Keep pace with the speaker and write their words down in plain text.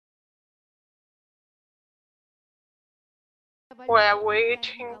We are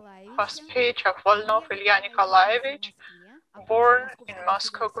waiting for speech of Volnov Ilya Nikolaevich, born in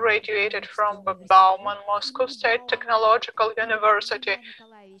Moscow, graduated from Bauman, Moscow State Technological University.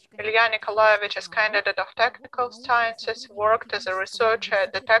 Ilya Nikolaevich is candidate of technical sciences, worked as a researcher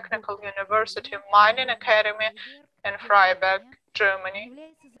at the Technical University Mining Academy in Freiberg, Germany.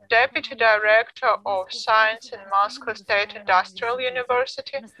 Deputy Director of Science in Moscow State Industrial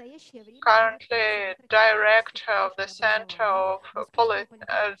University, currently Director of the Center of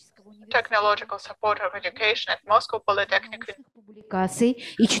Technological Support of Education at Moscow Polytechnic University,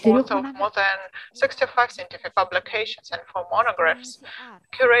 author of more than 65 scientific publications and 4 monographs,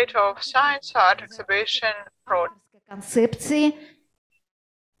 Curator of Science-Art exhibition project,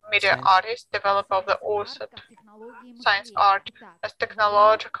 media artist, developer of the authored science art as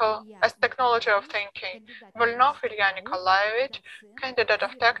technology of thinking. Volnov Ilya Nikolaevich, candidate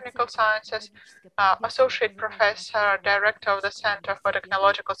of technical sciences, associate professor, director of the Center for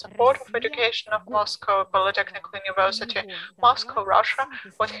Technological Support of Education of Moscow Polytechnic University, Moscow, Russia,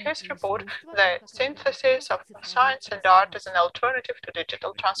 with his report, The Synthesis of Science and Art as an Alternative to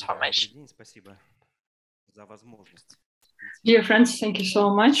Digital Transformation. Dear friends, thank you so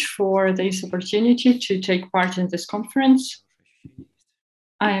much for this opportunity to take part in this conference.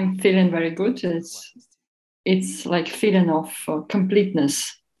 I am feeling very good. It's like feeling of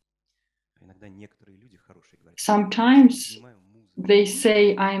completeness. Sometimes they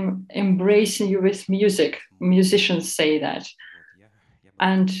say I'm embracing you with music. Musicians say that.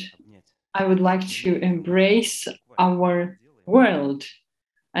 And I would like to embrace our world.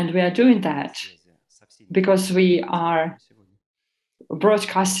 And we are doing that because we are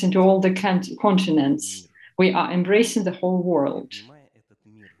broadcasting to all the continents. We are embracing the whole world.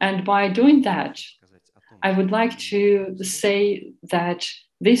 And by doing that, I would like to say that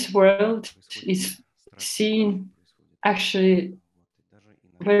this world is seeing actually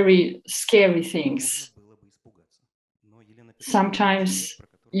very scary things. Sometimes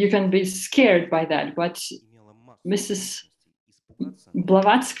you can be scared by that, but Mrs.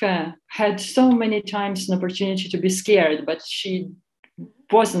 Blavatsky had so many times an opportunity to be scared, but she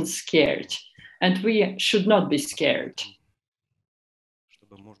wasn't scared, and we should not be scared.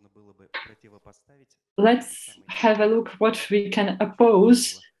 Let's have a look what we can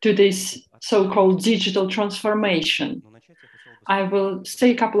oppose to this so-called digital transformation. I will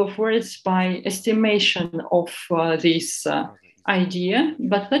say a couple of words by estimation of this idea,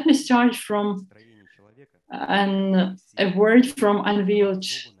 but let me start from a word from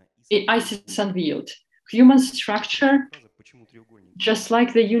ISIS Unveiled. Human structure, just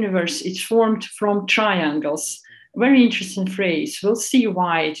like the universe, it's formed from triangles. Very interesting phrase. We'll see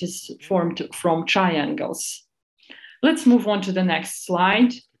why it is formed from triangles. Let's move on to the next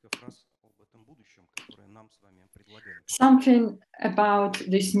slide. Something about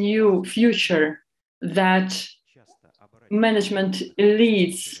this new future that management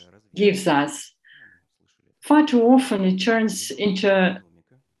elites gives us. Far too often it turns into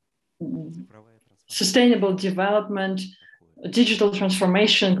sustainable development, digital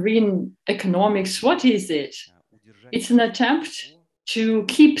transformation, green economics. What is it? It's an attempt to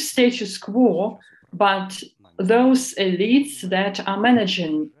keep status quo, but those elites that are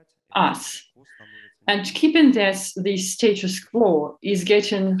managing us. And keeping this status quo is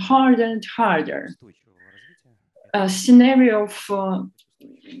getting harder and harder. A scenario of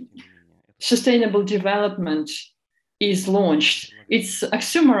sustainable development is launched. It's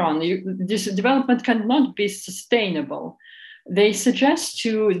oxymoron. This development cannot be sustainable. They suggest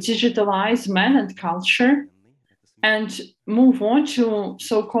to digitalize man and culture and move on to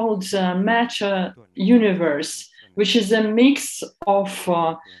so-called meta universe, which is a mix of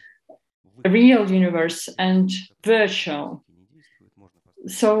real universe and virtual.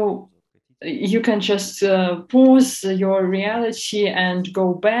 So you can just pause your reality and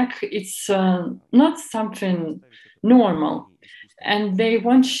go back. It's not something normal. And they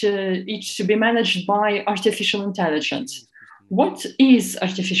want it to be managed by artificial intelligence. What is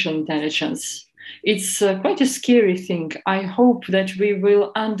artificial intelligence? It's quite a scary thing. I hope that we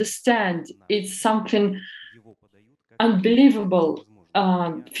will understand it's something unbelievable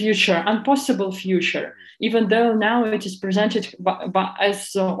future, impossible future, even though now it is presented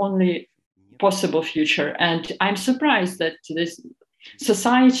as only possible future. And I'm surprised that this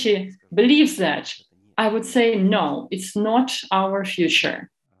society believes that. I would say, no, it's not our future.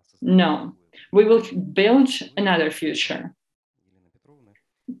 No, we will build another future.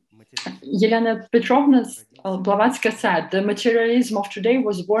 Elena Petrovna Blavatsky said, the materialism of today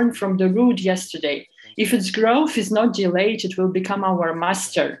was born from the root yesterday. If its growth is not delayed, it will become our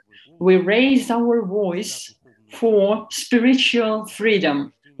master. We raise our voice for spiritual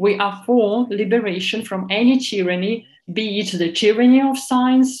freedom. We are for liberation from any tyranny, be it the tyranny of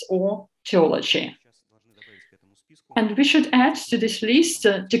science or theology. And we should add to this list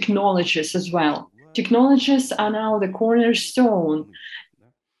technologies as well. Technologies are now the cornerstone.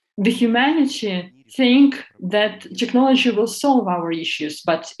 The humanity think that technology will solve our issues,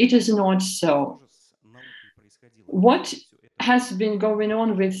 but it is not so. What has been going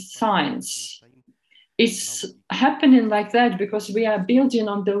on with science? It's happening like that because we are building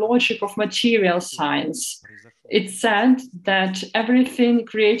on the logic of material science. It's said that everything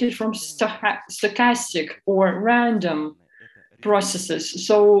created from stochastic or random processes.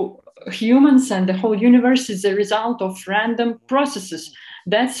 So humans and the whole universe is a result of random processes.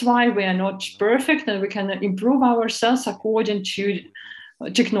 That's why we are not perfect and we can improve ourselves according to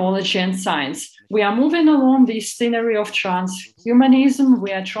technology and science. We are moving along this scenery of transhumanism.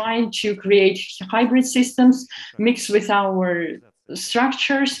 We are trying to create hybrid systems mixed with our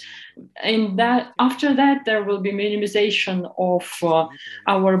structures. And that after that, there will be minimization of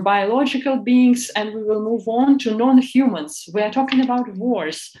our biological beings, and we will move on to non-humans. We are talking about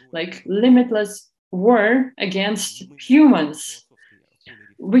wars, like limitless war against humans.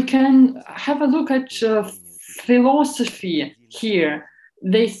 We can have a look at philosophy here.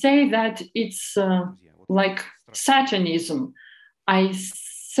 They say that it's like Satanism. I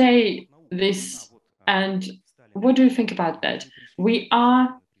say this, and what do you think about that? We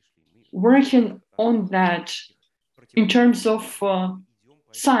are working on that in terms of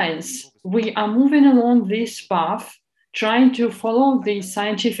science. We are moving along this path, trying to follow the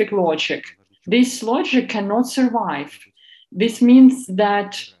scientific logic. This logic cannot survive. This means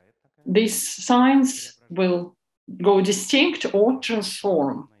that this science will go distinct or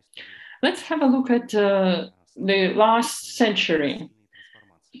transform. Let's have a look at the last century.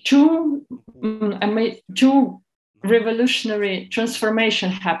 Two revolutionary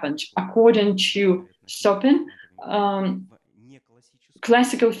transformation happened. According to Stopin,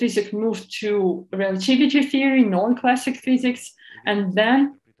 classical physics moved to relativity theory, non-classic physics, and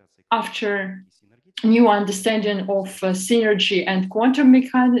then after new understanding of synergy and quantum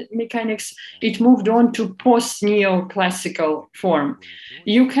mechanics, it moved on to post-neoclassical form.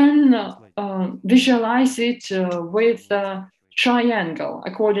 You can visualize it with a triangle,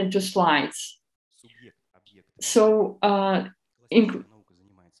 according to slides. So the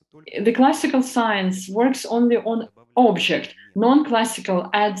classical science works only on object. Non-classical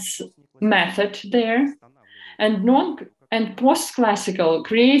adds method there, and post-classical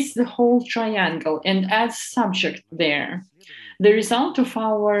creates the whole triangle and adds subject there. The result of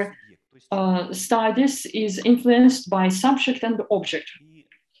our studies is influenced by subject and object,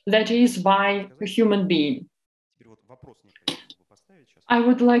 that is, by a human being. I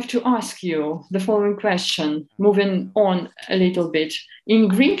would like to ask you the following question, moving on a little bit. In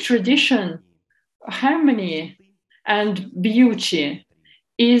Greek tradition, harmony and beauty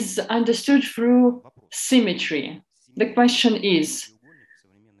is understood through symmetry. The question is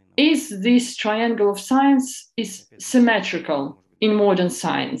this triangle of science is symmetrical in modern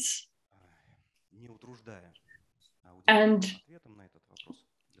science? And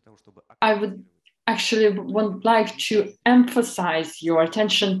I would like to emphasize your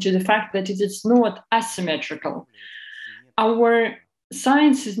attention to the fact that it is not asymmetrical. Our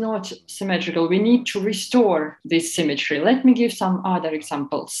science is not symmetrical. We need to restore this symmetry. Let me give some other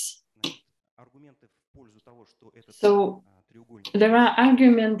examples. So there are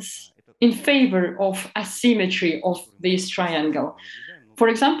arguments in favor of asymmetry of this triangle. For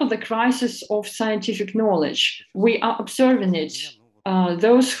example, the crisis of scientific knowledge. We are observing it.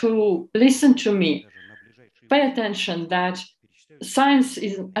 Those who listen to me, pay attention that science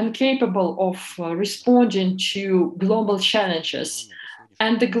is incapable of responding to global challenges.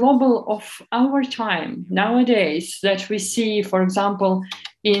 And the global of our time nowadays that we see, for example,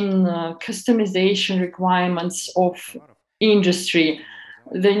 in customization requirements of industry,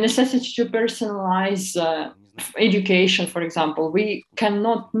 the necessity to personalize education, for example, we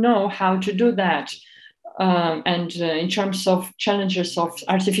cannot know how to do that. And in terms of challenges of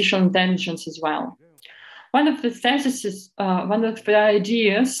artificial intelligence as well. One of the theses, one of the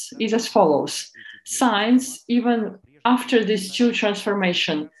ideas is as follows. Science, even after this two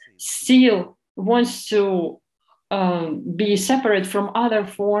transformation, still wants to be separate from other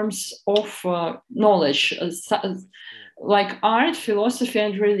forms of knowledge, like art, philosophy,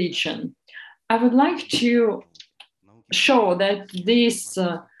 and religion. I would like to show that this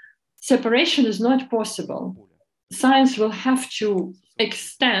separation is not possible. Science will have to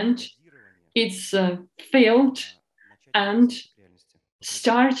extend its field and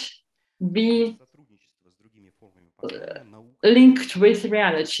start be linked with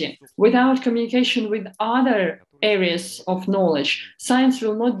reality. Without communication with other areas of knowledge, science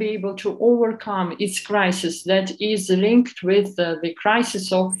will not be able to overcome its crisis that is linked with the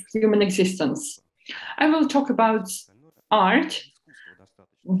crisis of human existence. I will talk about art,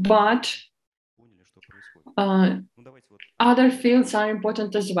 but other fields are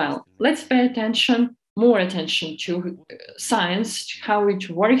important as well. Let's pay more attention to science, how it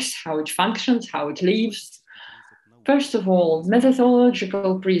works, how it functions, how it lives. First of all,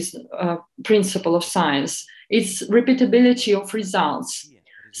 methodological principle of science, its repeatability of results.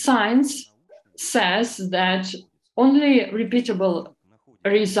 Science says that only repeatable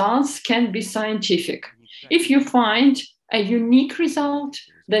results can be scientific. If you find a unique result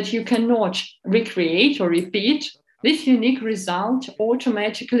that you cannot recreate or repeat, this unique result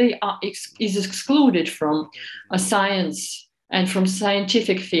automatically is excluded from a science and from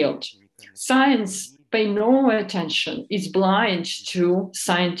scientific field. Science pay no attention, is blind to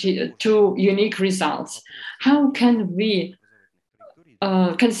unique results. How can we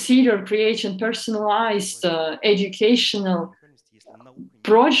consider creating personalized educational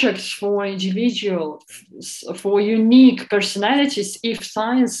projects for individuals, for unique personalities, if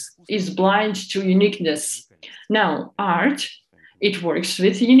science is blind to uniqueness? Now, art, it works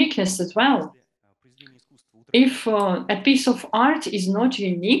with uniqueness as well. If a piece of art is not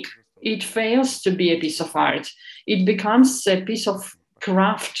unique, it fails to be a piece of art. It becomes a piece of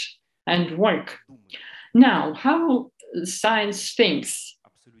craft and work. Now, how science thinks?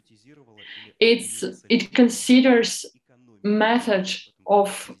 It considers method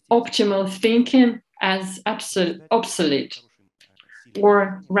of optimal thinking as obsolete,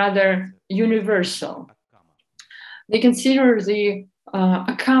 or rather universal. They consider the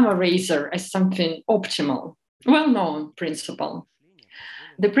Akama razor as something optimal, well-known principle.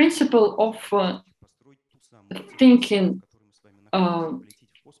 The principle of thinking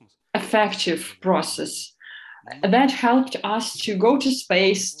effective process that helped us to go to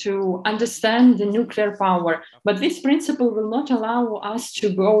space, to understand the nuclear power. But this principle will not allow us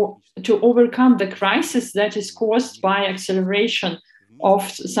to overcome the crisis that is caused by acceleration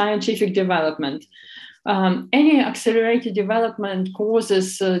of scientific development. Any accelerated development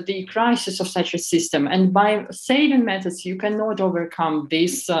causes the crisis of such a system. And by saving methods, you cannot overcome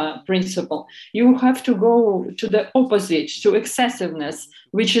this principle. You have to go to the opposite, to excessiveness,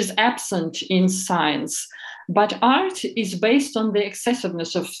 which is absent in science. But art is based on the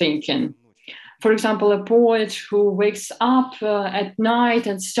excessiveness of thinking. For example, a poet who wakes up at night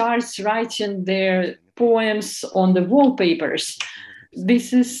and starts writing their poems on the wallpapers.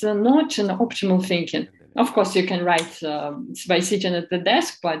 This is not an optimal thinking. Of course, you can write by sitting at the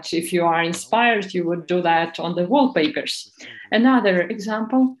desk, but if you are inspired, you would do that on the wallpapers. Another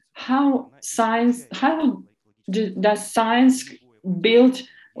example, how does science build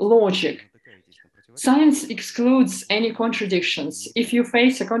logic? Science excludes any contradictions. If you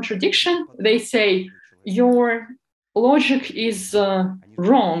face a contradiction, they say, your logic is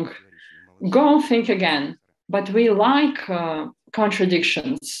wrong. Go think again. But we like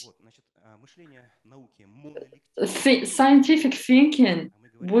contradictions. Scientific thinking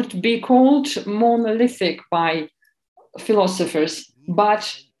would be called monolithic by philosophers,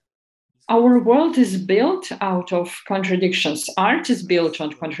 but our world is built out of contradictions. Art is built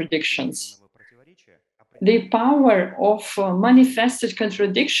on contradictions. The power of manifested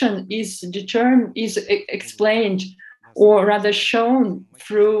contradiction is explained, or rather shown,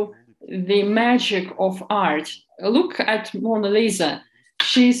 through the magic of art. Look at Mona Lisa.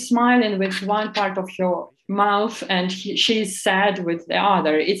 She's smiling with one part of her mouth and she's sad with the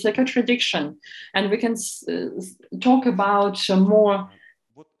other. It's a contradiction. And we can talk about more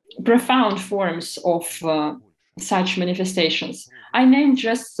profound forms of such manifestations. I named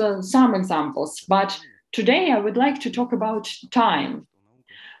just some examples, but today I would like to talk about time.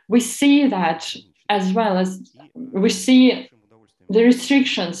 We see that, as well as we see the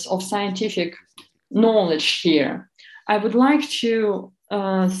restrictions of scientific knowledge here. I would like to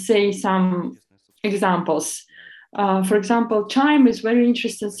say some examples. For example, time is very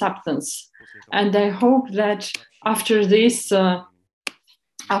interesting substance. And I hope that after this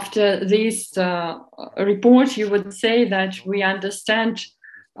report, you would say that we understand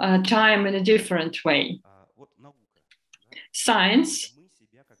time in a different way. Science,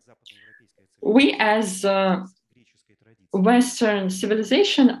 we as Western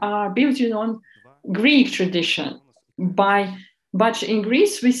civilization are building on Greek tradition. But in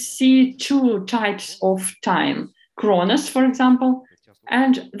Greece, we see two types of time, chronos, for example,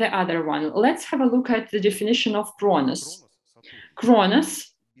 and the other one. Let's have a look at the definition of chronos.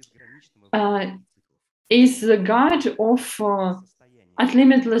 Chronos is the god of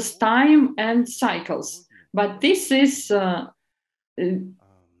unlimitless time and cycles. But this is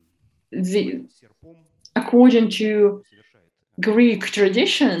according to Greek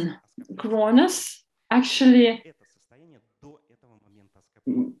tradition, Kronos actually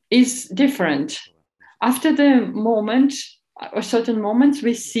is different. After the moment, or certain moments,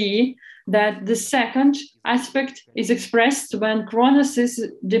 we see that the second aspect is expressed when Kronos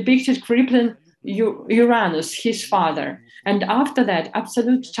is depicted crippling Uranus, his father. And after that,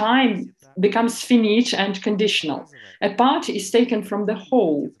 absolute time becomes finite and conditional. A part is taken from the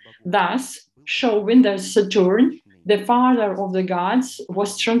whole, thus showing that Saturn, the father of the gods,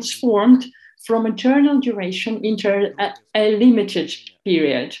 was transformed from eternal duration into a limited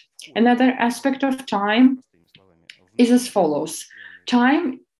period. Another aspect of time is as follows.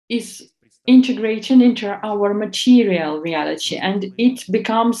 Time is integrated into our material reality and it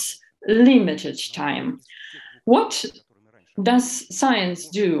becomes limited time. What does science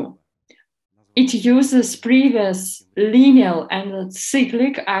do? It uses previous linear and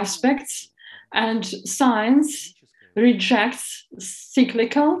cyclic aspects, and science rejects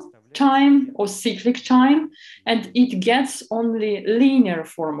cyclical time or cyclic time, and it gets only linear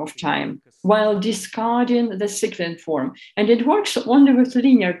form of time while discarding the cyclic form. And it works only with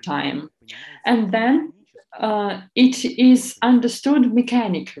linear time. And then it is understood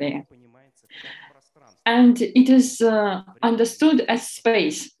mechanically. And it is understood as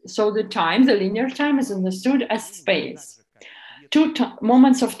space. So the time, the linear time, is understood as space. Two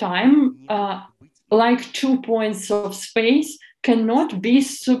moments of time, like 2 points of space, cannot be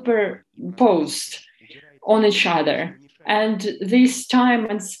superposed on each other. And this time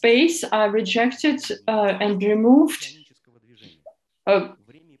and space are rejected and removed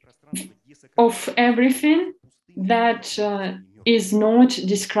of everything that is not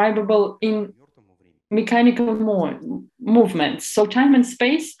describable in mechanical movements. So time and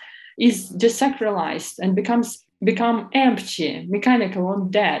space is desacralized and become empty, mechanical,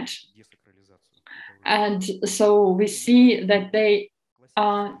 and dead. And so we see that they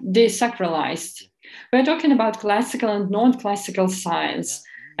are desacralized. We're talking about classical and non-classical science,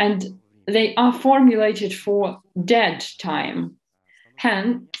 and they are formulated for dead time.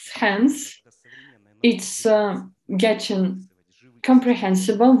 Hence, it's getting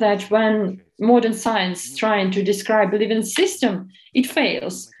comprehensible that when modern science trying to describe a living system, it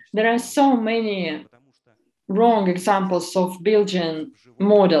fails. There are so many wrong examples of building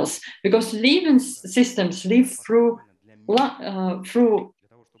models because living systems live through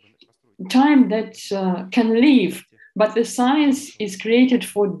time that can live, but the science is created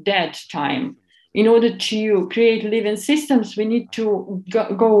for dead time. In order to create living systems, we need to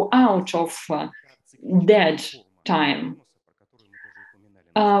go out of dead time.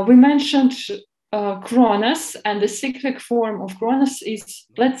 We mentioned Kronos, and the cyclic form of Kronos is,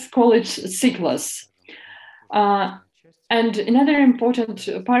 let's call it Cyclus. And another important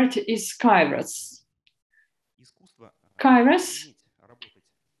part is Kairos. Kairos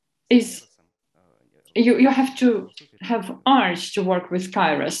is, you have to have art to work with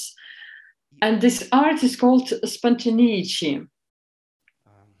Kairos. And this art is called spontaneity.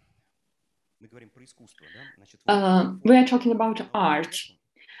 We are talking about art.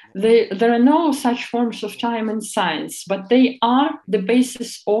 There are no such forms of time in science, but they are the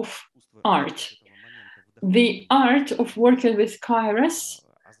basis of art. The art of working with Kairos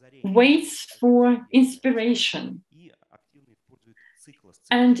waits for inspiration,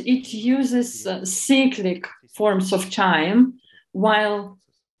 and it uses cyclic forms of time while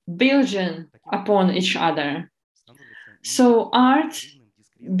building upon each other. So art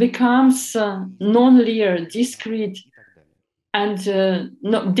becomes non-linear, discrete, and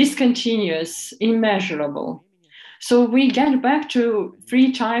discontinuous, immeasurable. So we get back to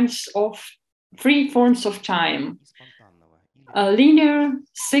three forms of time: linear,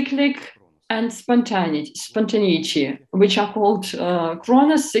 cyclic, and spontaneity, which are called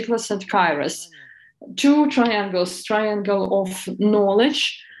Kronos, Cyclus, and Kairos. Two triangles: triangle of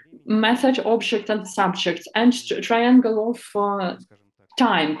knowledge, method, object, and subject, and triangle of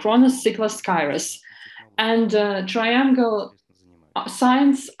time, Kronos, Cyclus, Kairos, and triangle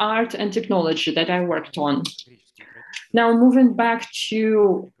science, art, and technology that I worked on. Now, moving back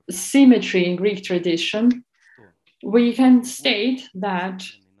to symmetry in Greek tradition, we can state that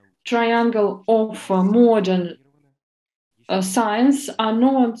triangle of modern science are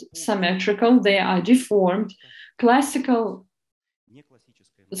not symmetrical, they are deformed. Classical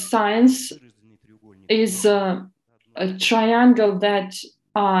science is a triangle that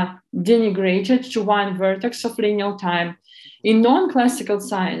are denigrated to one vertex of linear time. In non-classical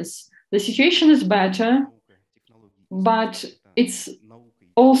science, The situation is better, but it's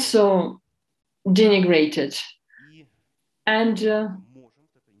also denigrated. And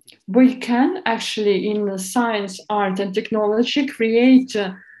we can actually, in science, art, and technology, create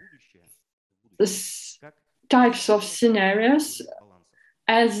types of scenarios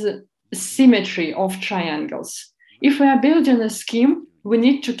as symmetry of triangles. If we are building a scheme, we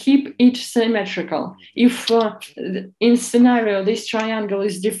need to keep it symmetrical. If in scenario this triangle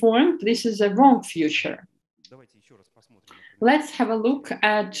is deformed, this is a wrong future. Let's have a look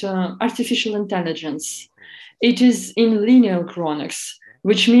at artificial intelligence. It is in linear chronics,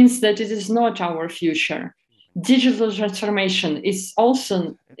 which means that it is not our future. Digital transformation is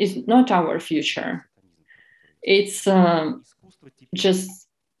not our future. It's just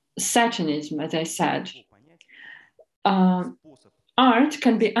Satanism, as I said. Art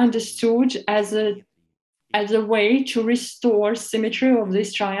can be understood as a way to restore symmetry of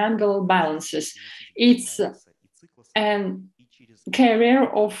these triangle balances. It's a carrier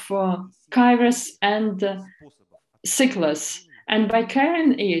of kairos and cyclus, and by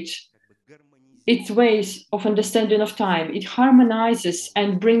carrying its ways of understanding of time, it harmonizes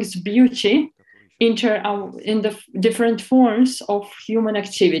and brings beauty in the different forms of human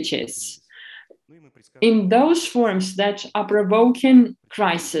activities. In those forms that are provoking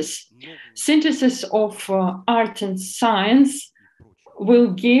crisis, synthesis of art and science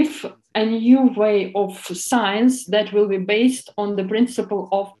will give a new way of science that will be based on the principle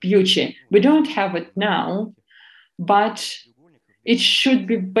of beauty. We don't have it now, but it should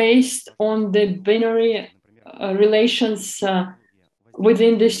be based on the binary relations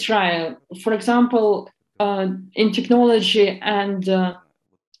within this trial. For example, in technology and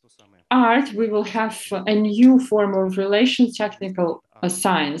art, we will have a new form of relation technical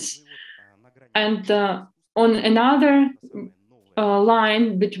science. And on another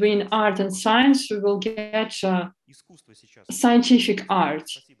line between art and science, we will get scientific art.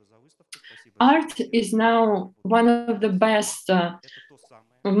 Art is now one of the best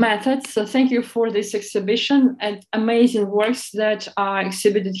methods. So thank you for this exhibition and amazing works that are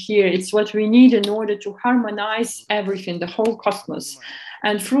exhibited here. It's what we need in order to harmonize everything, the whole cosmos.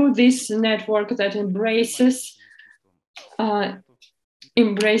 And through this network that embrace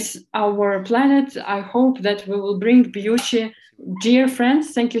our planet, I hope that we will bring beauty. Dear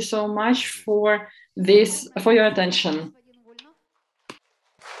friends, thank you so much for your attention.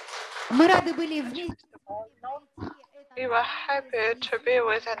 We were happy to be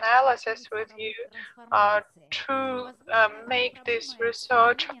with analysis with you to make this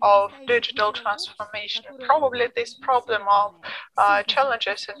research of digital transformation. Probably this problem of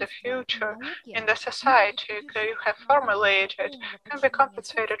challenges in the future in the society you have formulated can be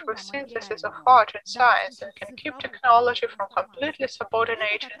compensated with synthesis of art and science and can keep technology from completely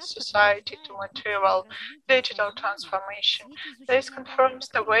subordinating society to material digital transformation. This confirms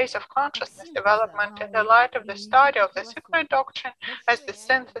the ways of consciousness development in the light of the study of the secret doctrine as the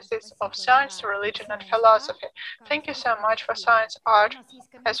synthesis of science, religion, and philosophy. Thank you so much for science art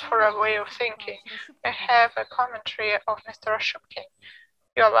as for a way of thinking. I have a commentary of Mr. Oshupkin.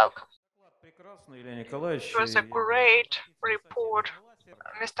 You are welcome. It was a great report,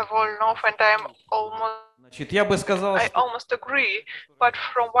 Mr. Volnov, and I almost agree, but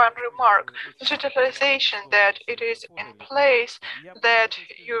from one remark, digitalization that it is in place that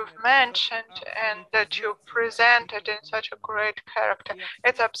you've mentioned and that you presented in such a great character,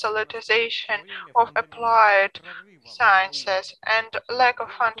 it's absolutization of applied sciences and lack of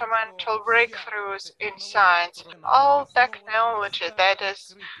fundamental breakthroughs in science. All technology that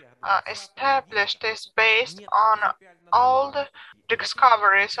is established is based on all the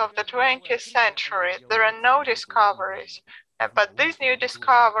discoveries of the 20th century. There are no discoveries, but these new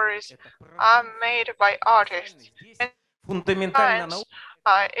discoveries are made by artists. In science,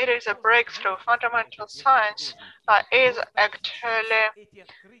 it is a breakthrough. Fundamental science is actually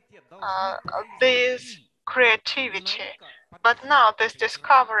this creativity. But now these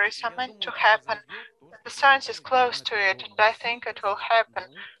discoveries are meant to happen. The science is close to it, and I think it will happen.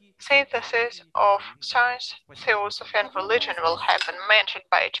 Synthesis of science, theosophy, and religion will happen, mentioned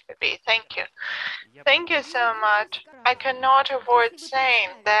by HPB. Thank you. Thank you so much. I cannot avoid saying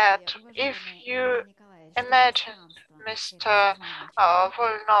that if you imagine, Mr.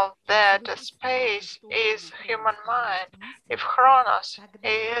 Volnov, that space is human mind, if Chronos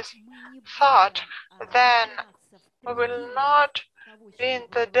is thought, then we will not in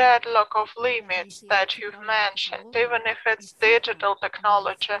the deadlock of limits that you've mentioned, even if it's digital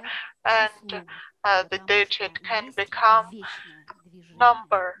technology and the digit can become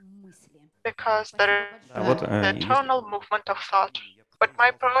number because there is the eternal movement of thought. But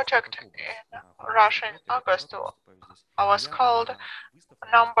my project in Russia in August was called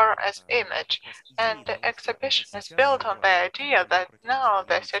Number as Image, and the exhibition is built on the idea that now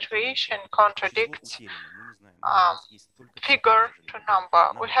the situation contradicts figure to number.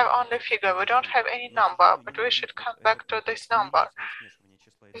 We have only figure, we don't have any number, but we should come back to this number.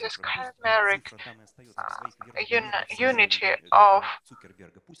 This is chimeric unity of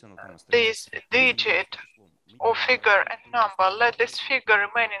this digit or figure and number. Let this figure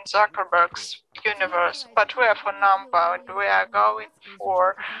remain in Zuckerberg's universe, but we are for number and we are going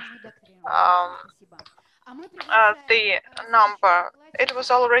for the number. It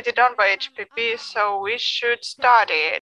was already done by HPP, so we should study it.